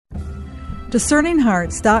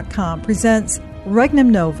DiscerningHearts.com presents Regnum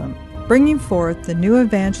Novum, bringing forth the new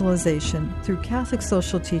evangelization through Catholic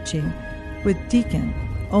social teaching with Deacon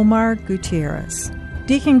Omar Gutierrez.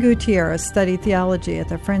 Deacon Gutierrez studied theology at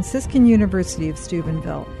the Franciscan University of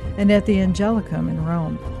Steubenville and at the Angelicum in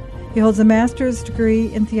Rome. He holds a master's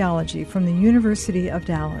degree in theology from the University of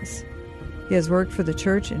Dallas. He has worked for the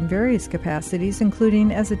church in various capacities,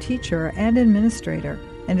 including as a teacher and administrator,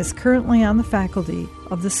 and is currently on the faculty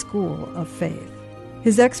of the School of Faith.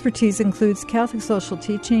 His expertise includes Catholic social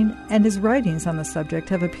teaching, and his writings on the subject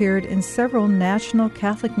have appeared in several national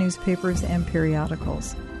Catholic newspapers and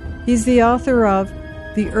periodicals. He's the author of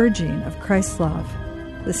The Urging of Christ's Love,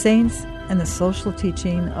 The Saints and the Social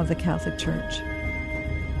Teaching of the Catholic Church.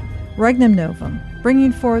 Regnum Novum,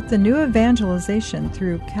 bringing forth the new evangelization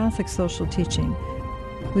through Catholic social teaching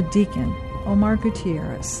with Deacon Omar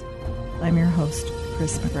Gutierrez. I'm your host,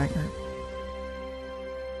 Chris McGregor.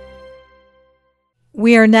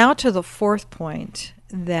 We are now to the fourth point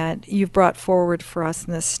that you've brought forward for us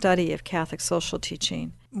in this study of Catholic social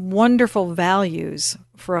teaching. Wonderful values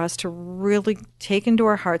for us to really take into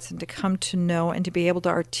our hearts and to come to know and to be able to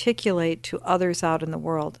articulate to others out in the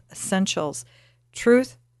world. Essentials: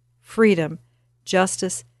 truth, freedom,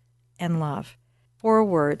 justice, and love. 4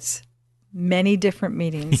 words, many different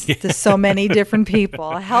meanings to so many different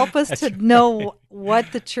people. Help us to know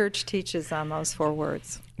what the church teaches on those 4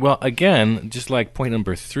 words. Well, again, just like point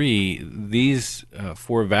number 3, these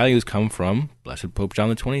 4 values come from Blessed Pope John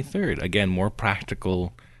the 23rd. Again, more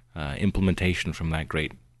practical implementation from that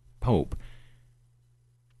great Pope.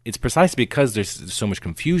 It's precisely because there's so much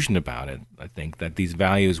confusion about it, I think, that these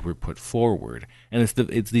values were put forward. And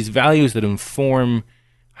it's these values that inform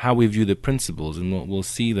how we view the principles, and we'll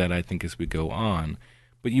see that, I think, as we go on.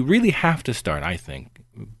 But you really have to start, I think,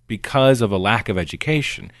 because of a lack of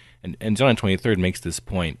education. And John the 23rd makes this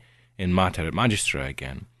point in Mater et Magistra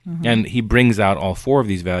again. Mm-hmm. And he brings out all 4 of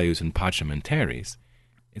these values in Pacem in Terris.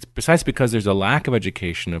 It's precisely because there's a lack of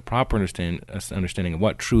education, a proper understanding of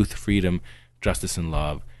what truth, freedom, justice, and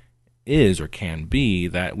love is or can be,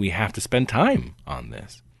 that we have to spend time on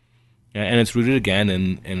this. And it's rooted, again,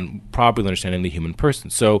 in properly understanding the human person.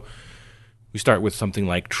 So we start with something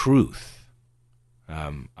like truth.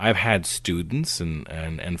 I've had students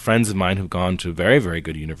and friends of mine who've gone to very, very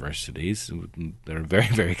good universities that are very,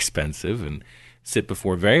 very expensive and sit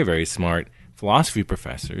before very, very smart philosophy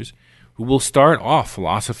professors who will start off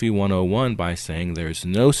Philosophy 101 by saying there's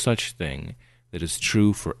no such thing that is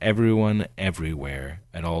true for everyone, everywhere,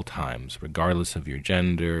 at all times, regardless of your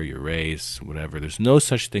gender, your race, whatever. There's no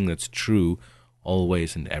such thing that's true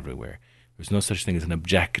always and everywhere. There's no such thing as an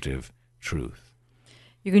objective truth.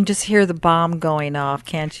 You can just hear the bomb going off,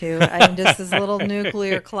 can't you? I mean, just this little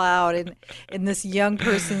nuclear cloud in this young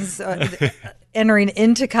person's entering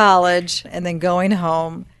into college and then going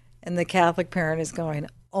home, and the Catholic parent is going,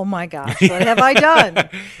 oh my gosh, what have I done?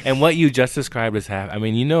 And what you just described has happened. I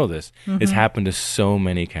mean, you know this. Mm-hmm. It's happened to so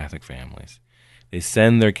many Catholic families. They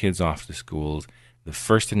send their kids off to schools. The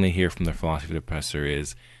first thing they hear from their philosophy professor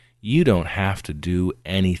is, you don't have to do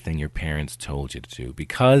anything your parents told you to do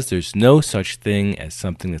because there's no such thing as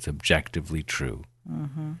something that's objectively true.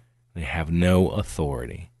 Mm-hmm. They have no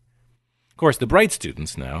authority. Of course, the bright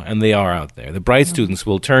students now, and they are out there, the bright students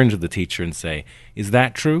will turn to the teacher and say, is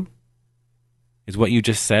that true? Is what you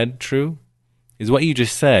just said true? Is what you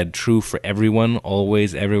just said true for everyone,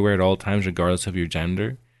 always, everywhere, at all times, regardless of your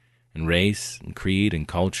gender and race and creed and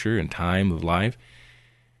culture and time of life?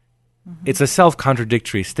 Mm-hmm. It's a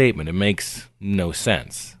self-contradictory statement. It makes no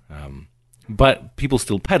sense. But people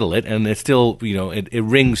still peddle it, and it's still, it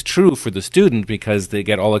rings true for the student because they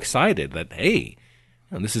get all excited that, hey,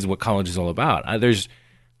 this is what college is all about. There's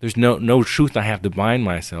no truth I have to bind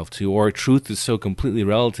myself to, or truth is so completely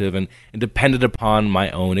relative and dependent upon my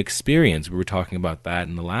own experience. We were talking about that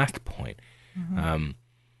in the last point. Mm-hmm.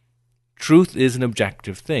 Truth is an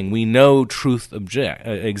objective thing. We know truth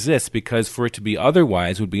exists because for it to be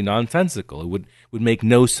otherwise would be nonsensical. It would make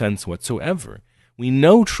no sense whatsoever. We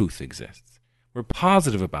know truth exists. We're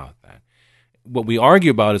positive about that. What we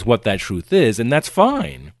argue about is what that truth is, and that's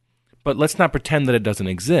fine. But let's not pretend that it doesn't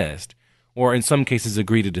exist, or in some cases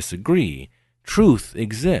agree to disagree. Truth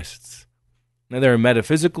exists. Now, there are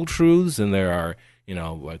metaphysical truths, and there are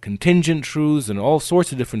contingent truths, and all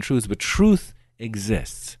sorts of different truths, but truth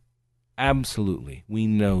exists. Absolutely. We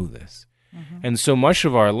know this. Mm-hmm. And so much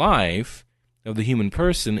of our life, of the human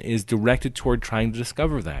person, is directed toward trying to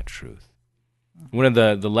discover that truth. Mm-hmm. One of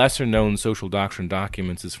the lesser-known social doctrine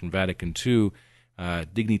documents is from Vatican II,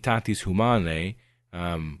 Dignitatis Humanae,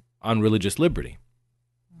 on religious liberty.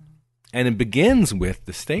 Mm-hmm. And it begins with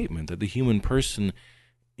the statement that the human person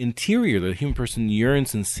interior, the human person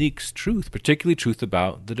yearns and seeks truth, particularly truth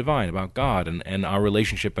about the divine, about God, and our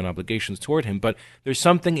relationship and obligations toward him. But there's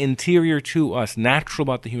something interior to us, natural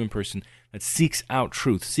about the human person, that seeks out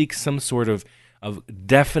truth, seeks some sort of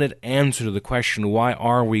definite answer to the question, why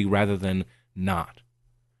are we rather than not?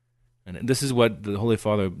 And this is what the Holy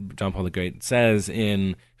Father, John Paul the Great, says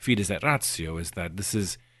in Fides et Ratio, is that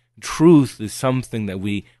truth is something that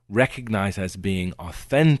we recognize as being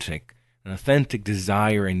authentic, an authentic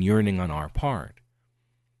desire and yearning on our part.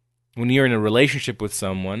 When you're in a relationship with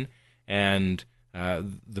someone and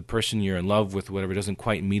the person you're in love with, whatever, doesn't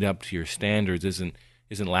quite meet up to your standards,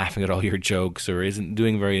 isn't laughing at all your jokes or isn't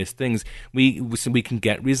doing various things, we can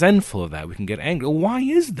get resentful of that. We can get angry. Well, why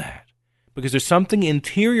is that? Because there's something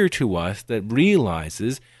interior to us that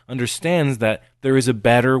understands that there is a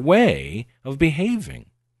better way of behaving.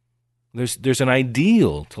 There's an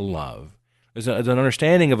ideal to love. There's an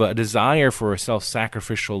understanding of a desire for a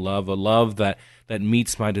self-sacrificial love, a love that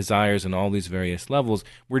meets my desires on all these various levels.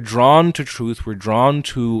 We're drawn to truth. We're drawn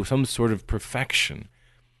to some sort of perfection,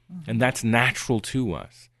 and that's natural to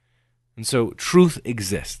us. And so truth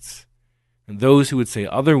exists. And those who would say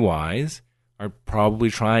otherwise are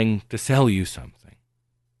probably trying to sell you something.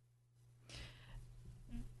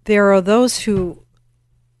 There are those who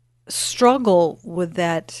struggle with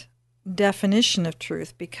that definition of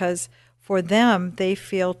truth because for them, they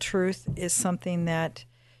feel truth is something that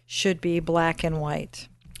should be black and white.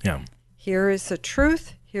 Yeah. Here is the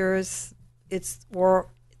truth, this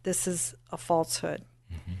is a falsehood.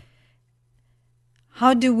 Mm-hmm.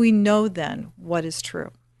 How do we know then what is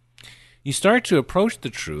true? You start to approach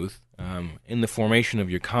the truth in the formation of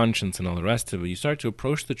your conscience and all the rest of it. You start to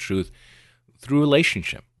approach the truth through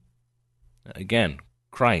relationship. Again,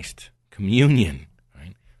 Christ, communion,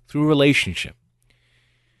 right? Through relationship.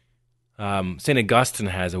 St. Augustine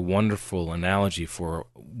has a wonderful analogy for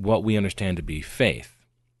what we understand to be faith,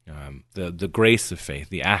 the grace of faith,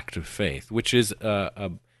 the act of faith, which is a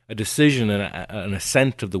decision and an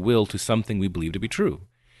assent of the will to something we believe to be true.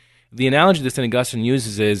 The analogy that St. Augustine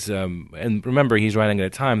uses is, and remember, he's writing at a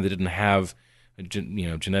time that didn't have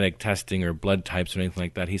genetic testing or blood types or anything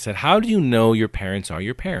like that. He said, how do you know your parents are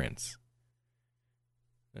your parents?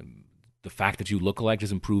 The fact that you look alike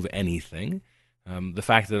doesn't prove anything. The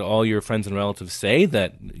fact that all your friends and relatives say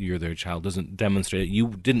that you're their child doesn't demonstrate it. You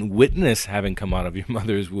didn't witness having come out of your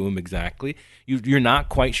mother's womb exactly. You're not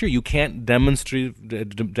quite sure. You can't demonstrate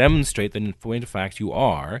that in point of fact you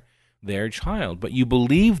are their child. But you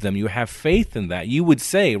believe them. You have faith in that. You would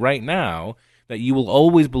say right now that you will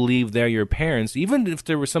always believe they're your parents. Even if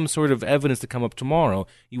there was some sort of evidence to come up tomorrow,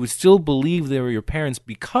 you would still believe they were your parents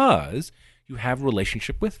because you have a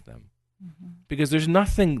relationship with them. Mm-hmm. Because there's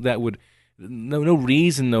nothing that would... No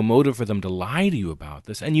reason, no motive for them to lie to you about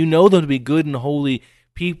this. And you know them to be good and holy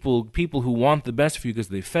people who want the best for you because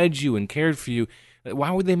they fed you and cared for you. Why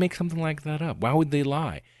would they make something like that up? Why would they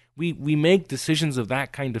lie? We make decisions of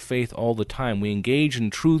that kind of faith all the time. We engage in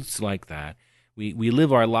truths like that. We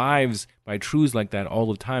live our lives by truths like that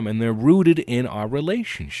all the time, and they're rooted in our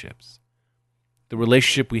relationships. The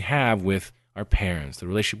relationship we have with our parents, the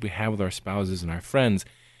relationship we have with our spouses and our friends.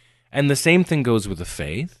 And the same thing goes with the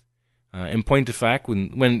faith. In point of fact,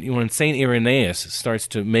 when Saint Irenaeus starts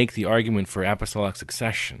to make the argument for apostolic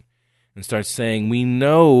succession and starts saying we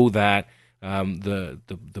know that the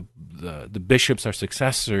bishops are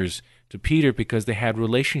successors to Peter because they had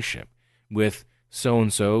relationship with so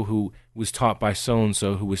and so who was taught by so and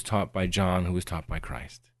so who was taught by John who was taught by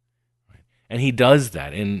Christ, right? And he does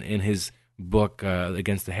that in his book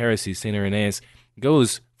Against the Heresies. Saint Irenaeus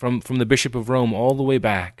goes from the Bishop of Rome all the way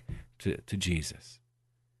back to Jesus.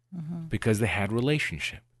 Mm-hmm. Because they had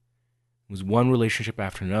relationship. It was one relationship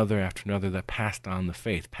after another that passed on the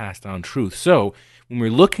faith, passed on truth. So when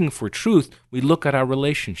we're looking for truth, we look at our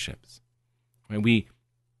relationships. Right? We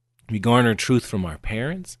garner truth from our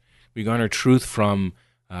parents. We garner truth from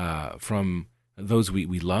those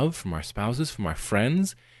we love, from our spouses, from our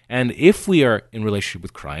friends. And if we are in relationship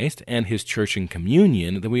with Christ and his church in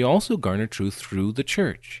communion, then we also garner truth through the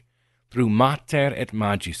church. Through mater et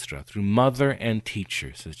magistra, through mother and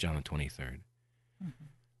teacher, says John the 23rd. Mm-hmm.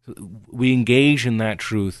 So we engage in that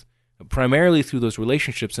truth primarily through those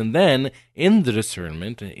relationships, and then in the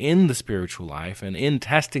discernment, in the spiritual life, and in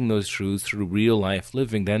testing those truths through real life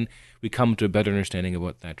living, then we come to a better understanding of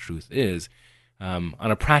what that truth is on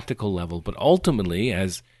a practical level. But ultimately,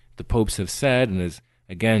 as the popes have said, and as,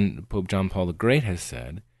 again, Pope John Paul the Great has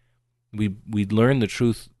said, we learn the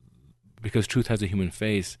truth because truth has a human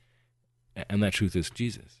face, and that truth is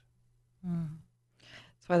Jesus.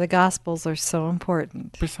 That's why the Gospels are so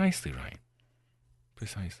important. Precisely right.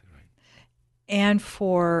 Precisely right. And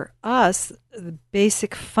for us, the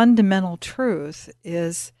basic fundamental truth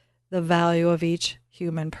is the value of each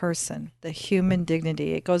human person, the human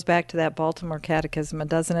dignity. It goes back to that Baltimore Catechism,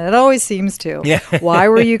 doesn't it? It always seems to. Yeah. Why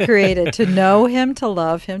were you created? To know him, to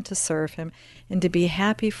love him, to serve him, and to be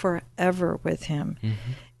happy forever with him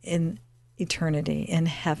in eternity, in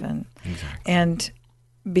heaven. Exactly. And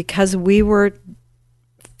because we were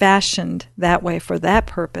fashioned that way for that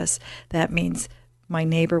purpose, that means my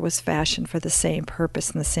neighbor was fashioned for the same purpose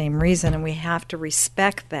and the same reason, and we have to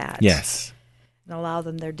respect that. Yes. And allow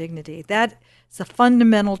them their dignity. That is a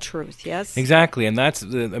fundamental truth, yes? Exactly, and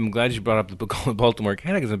I'm glad you brought up the Baltimore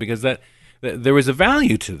Catechism, because that there is a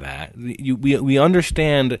value to that. We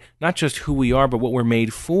understand not just who we are, but what we're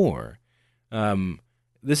made for.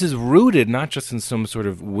 This is rooted not just in some sort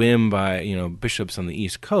of whim by bishops on the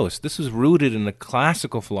East Coast. This is rooted in a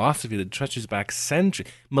classical philosophy that stretches back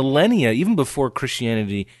millennia, even before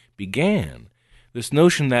Christianity began. This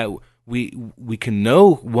notion that we can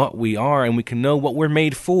know what we are and we can know what we're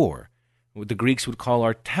made for. What the Greeks would call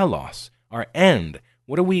our telos, our end.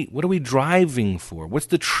 What are we driving for? What's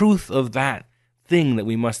the truth of that thing that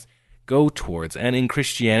we must go towards? And in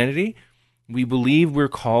Christianity, we believe we're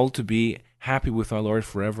called to be happy with our Lord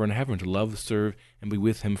forever in heaven, to love, serve, and be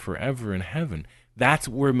with him forever in heaven. That's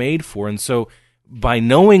what we're made for. And so by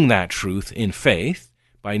knowing that truth in faith,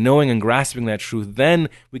 by knowing and grasping that truth, then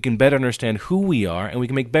we can better understand who we are, and we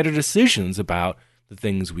can make better decisions about the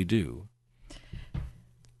things we do.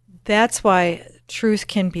 That's why truth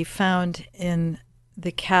can be found in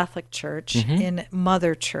the Catholic Church, in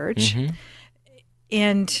Mother Church,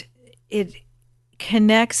 and it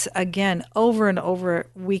connects again over and over.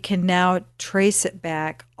 We can now trace it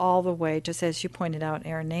back all the way, just as you pointed out.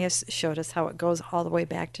 Irenaeus showed us how it goes all the way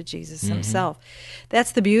back to Jesus himself.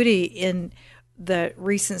 That's the beauty in the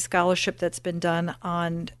recent scholarship that's been done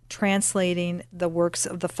on translating the works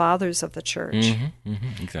of the fathers of the church,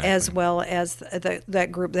 Exactly. as well as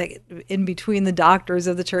that group that in between the doctors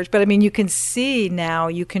of the church. But I mean, you can see now,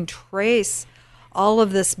 you can trace all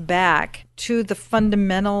of this back to the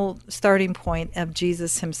fundamental starting point of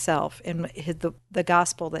Jesus himself and the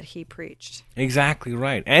gospel that he preached. Exactly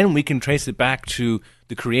right. And we can trace it back to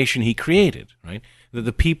the creation he created, right?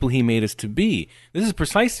 The people he made us to be. This is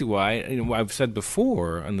precisely why, I've said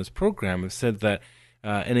before on this program, I've said that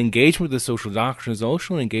an engagement with the social doctrine is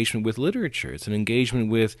also an engagement with literature. It's an engagement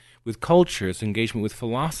with culture. It's an engagement with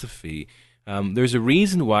philosophy. There's a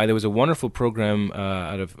reason why there was a wonderful program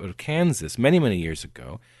out of Kansas many, many years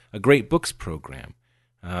ago, a Great Books program,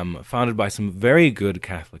 founded by some very good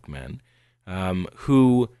Catholic men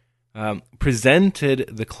who presented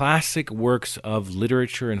the classic works of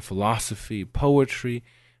literature and philosophy, poetry,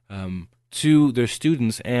 to their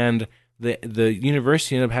students, and the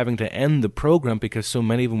university ended up having to end the program because so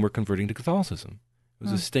many of them were converting to Catholicism. It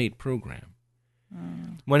was a state program.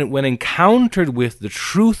 When encountered with the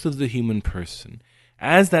truth of the human person,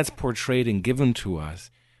 as that's portrayed and given to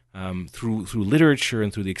us through literature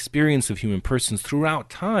and through the experience of human persons throughout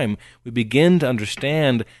time, we begin to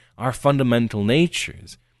understand our fundamental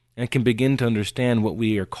natures and can begin to understand what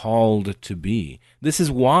we are called to be. This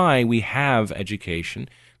is why we have education.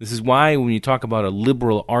 This is why when you talk about a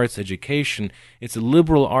liberal arts education, it's a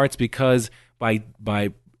liberal arts because by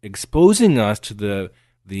exposing us to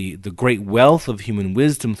the great wealth of human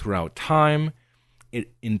wisdom throughout time,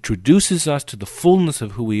 it introduces us to the fullness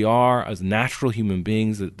of who we are as natural human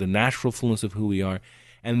beings, the natural fullness of who we are.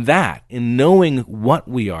 And that, in knowing what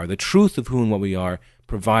we are, the truth of who and what we are,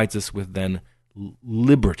 provides us with then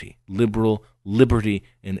liberty, liberal liberty,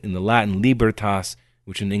 in the Latin libertas,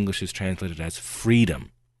 which in English is translated as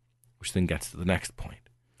freedom, which then gets to the next point.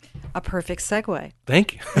 A perfect segue.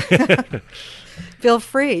 Thank you. Feel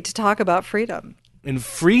free to talk about freedom. In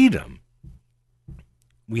freedom,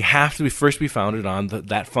 we have to first be founded on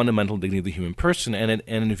that fundamental dignity of the human person.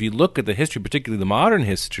 And if you look at the history, particularly the modern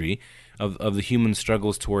history of the human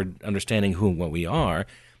struggles toward understanding who and what we are,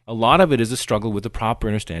 a lot of it is a struggle with the proper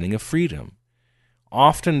understanding of freedom.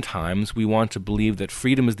 Oftentimes, we want to believe that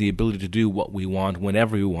freedom is the ability to do what we want,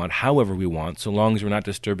 whenever we want, however we want, so long as we're not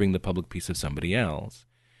disturbing the public peace of somebody else.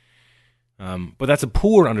 But that's a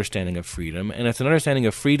poor understanding of freedom, and it's an understanding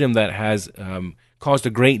of freedom that has caused a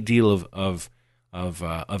great deal of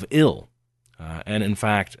ill, and in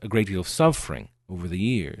fact, a great deal of suffering over the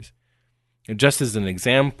years. And just as an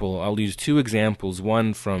example, I'll use two examples.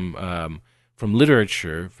 One from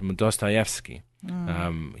literature, from Dostoevsky.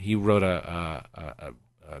 He wrote a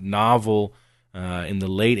novel in the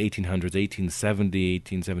late 1800s, 1870,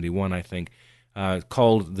 1871, I think,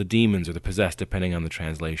 called The Demons or The Possessed, depending on the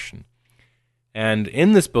translation. And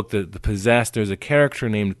in this book, The Possessed, there's a character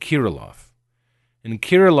named Kirillov. And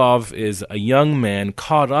Kirillov is a young man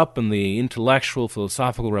caught up in the intellectual,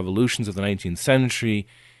 philosophical revolutions of the 19th century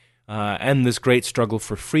and this great struggle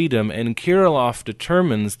for freedom. And Kirillov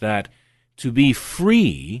determines that to be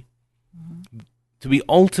free, to be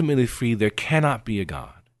ultimately free, there cannot be a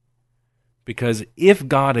God. Because if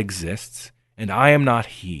God exists and I am not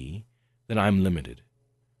he, then I'm limited.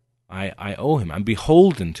 I owe him. I'm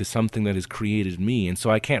beholden to something that has created me, and so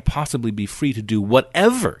I can't possibly be free to do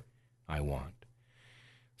whatever I want.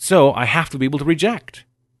 So I have to be able to reject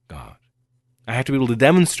God. I have to be able to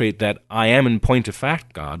demonstrate that I am in point of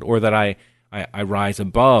fact God, or that I rise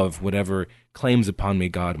above whatever claims upon me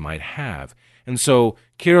God might have. And so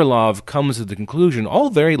Kirillov comes to the conclusion, all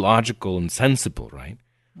very logical and sensible, right?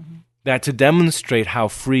 Mm-hmm. That to demonstrate how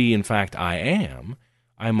free, in fact, I am,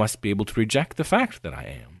 I must be able to reject the fact that I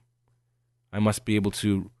am. I must be able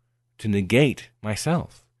to negate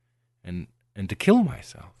myself and to kill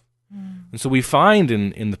myself. Mm. And so we find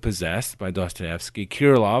in The Possessed by Dostoevsky,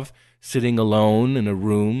 Kirillov sitting alone in a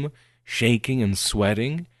room, shaking and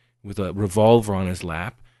sweating, with a revolver on his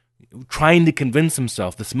lap, trying to convince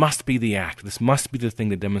himself this must be the act, this must be the thing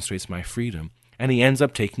that demonstrates my freedom, and he ends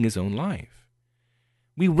up taking his own life.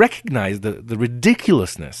 We recognize the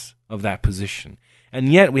ridiculousness of that position. And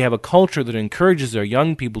yet we have a culture that encourages our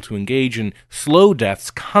young people to engage in slow deaths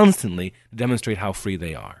constantly to demonstrate how free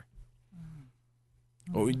they are.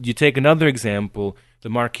 Mm-hmm. Or you take another example, the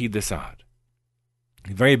Marquis de Sade,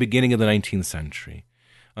 the very beginning of the 19th century,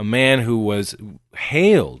 a man who was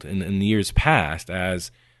hailed in years past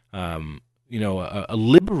as a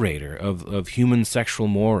liberator of human sexual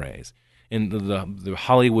mores. In the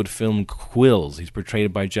Hollywood film Quills, he's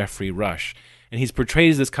portrayed by Geoffrey Rush. And he's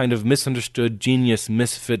portrayed as this kind of misunderstood genius,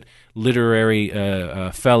 misfit, literary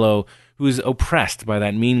fellow who is oppressed by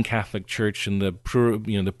that mean Catholic Church and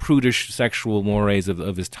the prudish sexual mores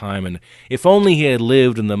of his time. And if only he had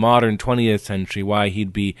lived in the modern 20th century, why,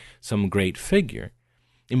 he'd be some great figure.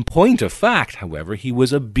 In point of fact, however, he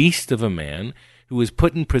was a beast of a man who was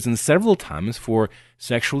put in prison several times for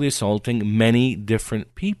sexually assaulting many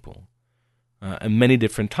different people at many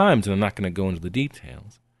different times, and I'm not going to go into the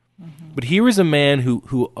details. Mm-hmm. But here is a man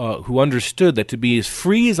who understood that to be as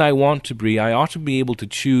free as I want to be, I ought to be able to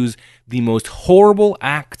choose the most horrible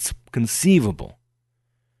acts conceivable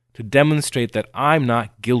to demonstrate that I'm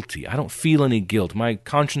not guilty. I don't feel any guilt. My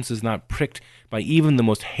conscience is not pricked by even the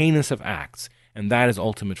most heinous of acts, and that is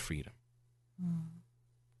ultimate freedom. Mm.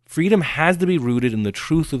 Freedom has to be rooted in the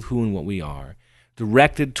truth of who and what we are,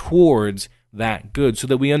 directed towards that good, so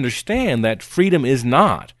that we understand that freedom is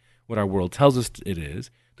not what our world tells us it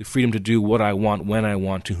is, the freedom to do what I want, when I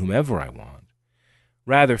want, to whomever I want.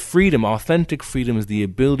 Rather, freedom, authentic freedom, is the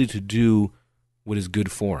ability to do what is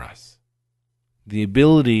good for us. The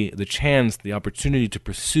ability, the chance, the opportunity to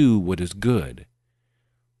pursue what is good.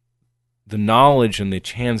 The knowledge and the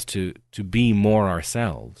chance to be more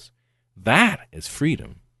ourselves. That is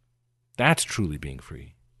freedom. That's truly being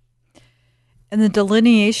free. And the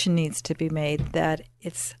delineation needs to be made that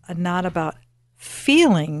it's not about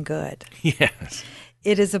feeling good. Yes.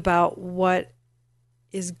 It is about what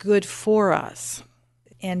is good for us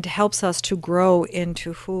and helps us to grow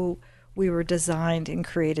into who we were designed and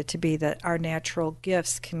created to be, that our natural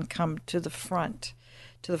gifts can come to the front,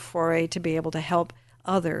 to the foray, to be able to help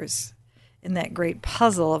others in that great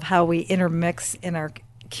puzzle of how we intermix in our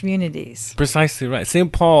communities. Precisely right.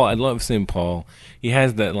 St. Paul, I love St. Paul. He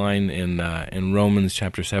has that line in Romans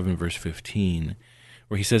chapter 7, verse 15,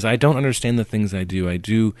 where he says, I don't understand the things I do. I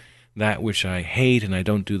do that which I hate, and I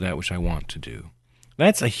don't do that which I want to do.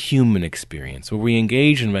 That's a human experience, where we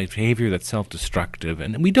engage in behavior that's self-destructive,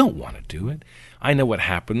 and we don't want to do it. I know what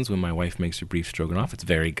happens when my wife makes her beef stroganoff. It's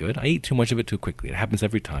very good. I eat too much of it too quickly. It happens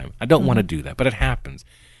every time. I don't want to do that, but it happens.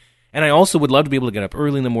 And I also would love to be able to get up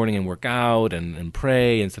early in the morning and work out and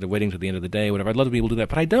pray instead of waiting till the end of the day, whatever. I'd love to be able to do that,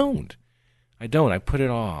 but I don't. I put it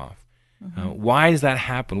off. Why does that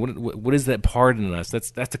happen? What is that part in us?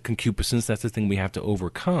 That's the concupiscence. That's the thing we have to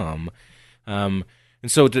overcome. And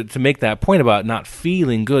so to make that point about not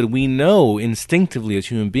feeling good, we know instinctively as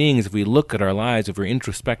human beings, if we look at our lives, if we're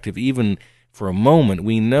introspective even for a moment,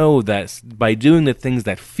 we know that by doing the things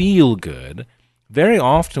that feel good, very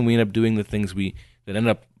often we end up doing the things that end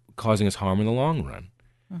up causing us harm in the long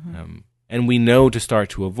run. And we know to start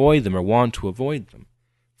to avoid them or want to avoid them.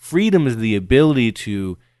 Freedom is the ability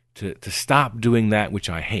to stop doing that which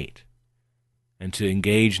I hate and to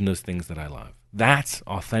engage in those things that I love. That's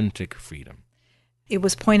authentic freedom. It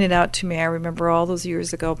was pointed out to me, I remember all those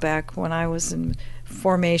years ago back when I was in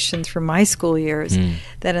formation through my school years,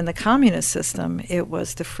 that in the communist system, it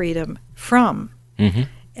was the freedom from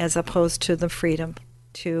as opposed to the freedom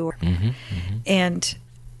too. And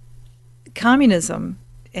communism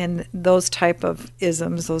and those type of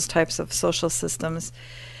isms, those types of social systems,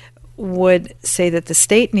 would say that the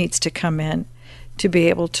state needs to come in to be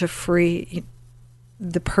able to free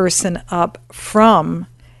the person up from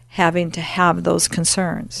having to have those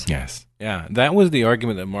concerns. Yes. Yeah, that was the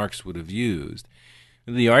argument that Marx would have used.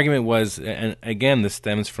 The argument was, and again, this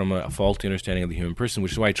stems from a faulty understanding of the human person,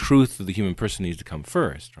 which is why truth of the human person needs to come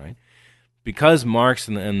first, right? Because Marx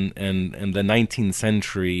and the 19th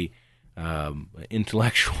century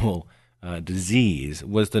intellectual disease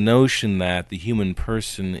was the notion that the human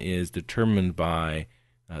person is determined by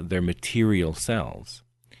their material selves.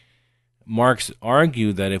 Marx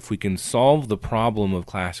argued that if we can solve the problem of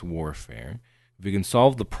class warfare, if we can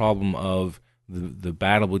solve the problem of the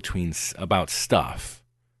battle about stuff,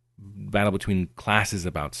 battle between classes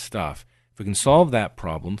about stuff, if we can solve that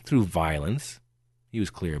problem through violence, he was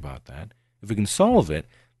clear about that. If we can solve it,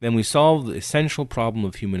 then we solve the essential problem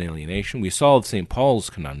of human alienation. We solve St. Paul's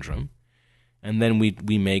conundrum, and then we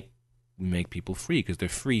make people free because they're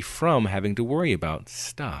free from having to worry about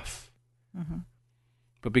stuff. Mm-hmm.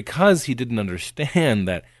 But because he didn't understand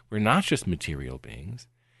that we're not just material beings,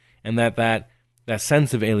 and that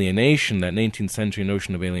sense of alienation, that 19th century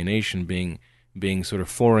notion of alienation being sort of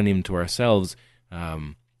foreign even to ourselves,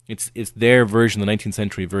 it's their version, the 19th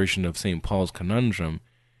century version of St. Paul's conundrum.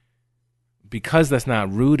 Because that's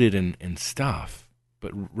not rooted in stuff,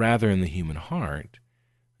 but rather in the human heart,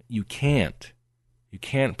 you can't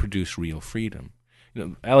produce real freedom.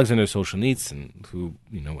 Alexander Solzhenitsyn, who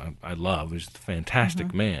I love, is a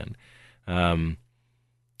fantastic man, and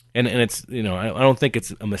it's I don't think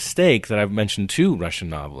it's a mistake that I've mentioned two Russian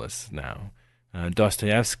novelists now,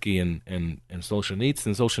 Dostoevsky and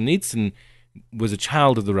Solzhenitsyn. Solzhenitsyn was a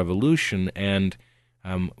child of the revolution and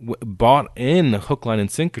bought in hook, line, and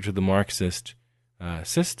sinker to the Marxist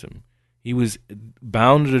system. He was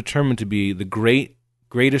bound and determined to be the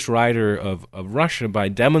greatest writer of Russia by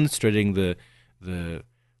demonstrating the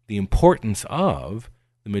importance of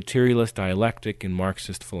the materialist dialectic in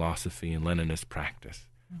Marxist philosophy and Leninist practice.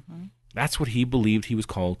 Mm-hmm. That's what he believed he was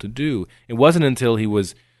called to do. It wasn't until he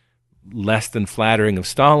was less than flattering of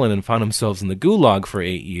Stalin and found himself in the Gulag for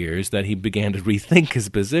 8 years that he began to rethink his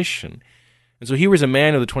position. And so he was a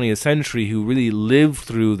man of the 20th century who really lived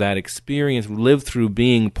through that experience, lived through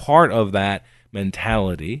being part of that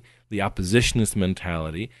mentality, the oppositionist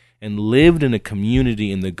mentality, and lived in a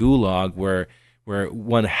community in the Gulag where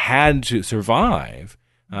one had to survive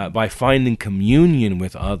by finding communion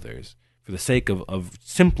with others for the sake of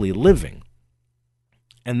simply living.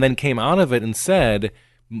 And then came out of it and said,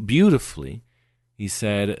 beautifully, he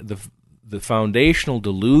said, the foundational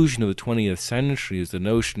delusion of the 20th century is the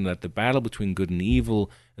notion that the battle between good and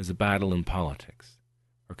evil is a battle in politics,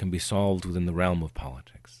 or can be solved within the realm of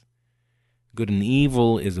politics. Good and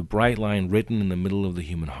evil is a bright line written in the middle of the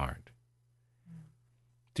human heart.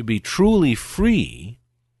 To be truly free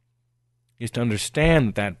is to understand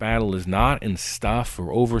that that battle is not in stuff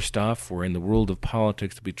or over stuff or in the world of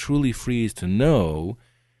politics. To be truly free is to know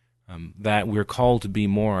that we're called to be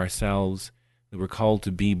more ourselves, that we're called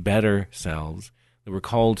to be better selves, that we're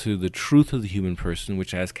called to the truth of the human person,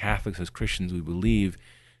 which as Catholics, as Christians, we believe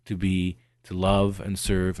to be to love and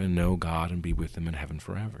serve and know God and be with Him in heaven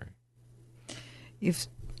forever. You've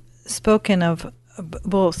spoken of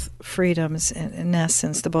both freedoms, in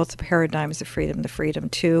essence, both the paradigms of freedom, the freedom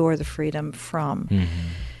to or the freedom from. Mm-hmm.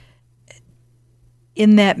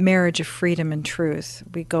 In that marriage of freedom and truth,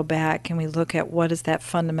 we go back and we look at what is that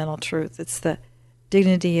fundamental truth. It's the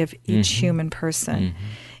dignity of each human person. Mm-hmm.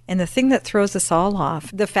 And the thing that throws us all off,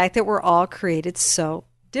 the fact that we're all created so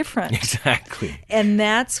different. Exactly. And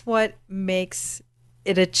that's what makes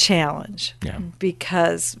it a challenge,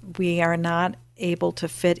 because we are not able to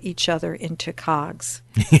fit each other into cogs.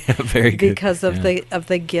 Yeah, very good. Because of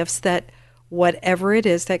the gifts that whatever it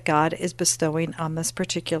is that God is bestowing on this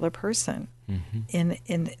particular person,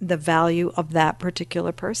 in the value of that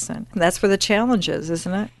particular person. And that's where the challenge is,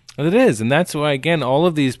 isn't it? It is, and that's why, again, all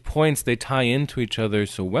of these points, they tie into each other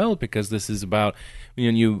so well, because this is about,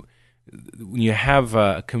 when you have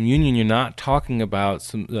a communion, you're not talking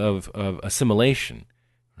about of assimilation,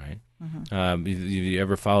 right? Mm-hmm. If you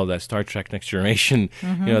ever follow that Star Trek Next Generation,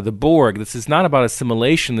 the Borg, this is not about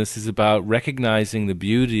assimilation. This is about recognizing the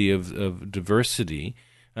beauty of diversity,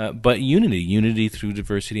 but unity through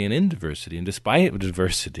diversity and in diversity. And despite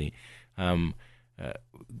diversity,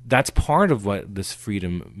 that's part of what this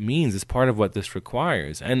freedom means. It's part of what this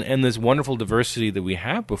requires. And this wonderful diversity that we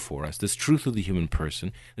have before us, this truth of the human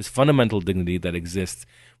person, this fundamental dignity that exists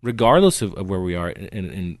regardless of where we are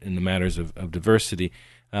in the matters of diversity,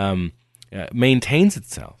 maintains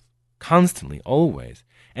itself constantly, always.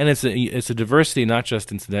 And it's a diversity not just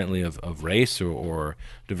incidentally of race or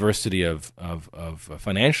diversity of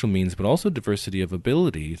financial means, but also diversity of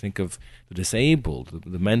ability. You think of the disabled,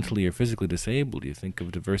 the mentally or physically disabled. You think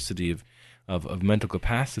of diversity of mental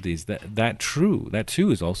capacities. That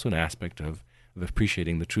too is also an aspect of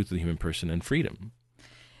appreciating the truth of the human person and freedom.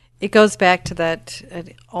 It goes back to that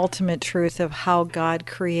ultimate truth of how God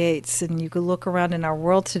creates. And you could look around in our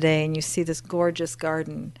world today and you see this gorgeous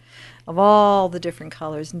garden of all the different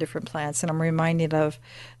colors and different plants. And I'm reminded of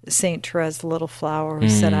St. Therese, the little flower, who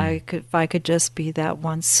said, if I could just be that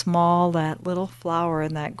little flower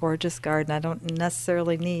in that gorgeous garden. I don't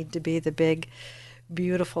necessarily need to be the big,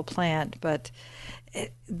 beautiful plant. But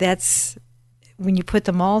that's, when you put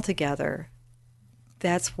them all together,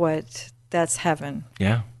 that's heaven.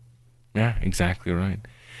 Yeah. Yeah, exactly right.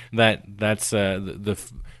 That's what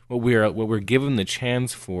we're given the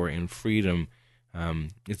chance for in freedom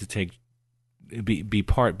is to be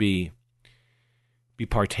partakers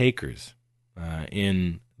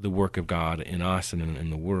in the work of God in us and in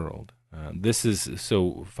the world. This is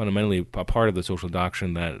so fundamentally a part of the social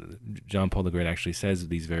doctrine that John Paul the Great actually says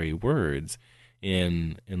these very words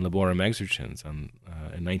in Laborem Exercens in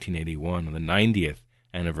 1981 on the 90th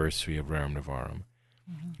anniversary of Rerum Novarum.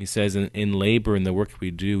 He says, in labor, in the work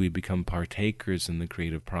we do, we become partakers in the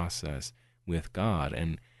creative process with God.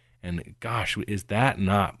 And gosh, is that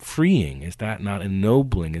not freeing? Is that not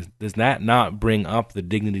ennobling? Does that not bring up the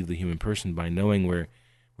dignity of the human person by knowing we're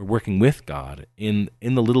working with God in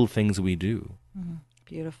the little things we do? Mm-hmm.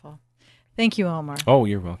 Beautiful. Thank you, Omar. Oh,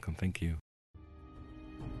 you're welcome. Thank you.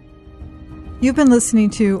 You've been listening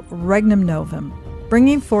to Regnum Novum,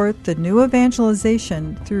 bringing forth the new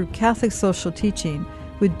evangelization through Catholic social teaching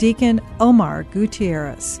with Deacon Omar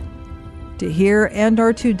Gutierrez. To hear and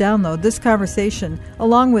or to download this conversation,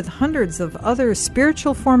 along with hundreds of other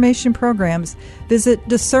spiritual formation programs, visit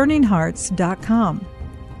discerninghearts.com.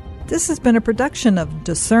 This has been a production of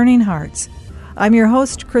Discerning Hearts. I'm your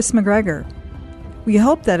host, Chris McGregor. We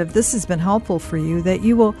hope that if this has been helpful for you, that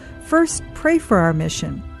you will first pray for our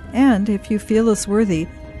mission, and if you feel us worthy,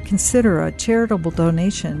 consider a charitable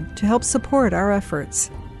donation to help support our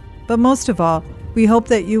efforts. But most of all, we hope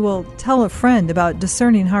that you will tell a friend about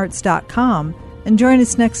discerninghearts.com and join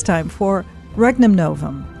us next time for Regnum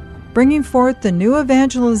Novum, bringing forth the new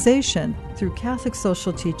evangelization through Catholic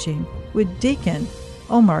social teaching with Deacon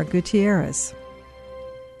Omar Gutierrez.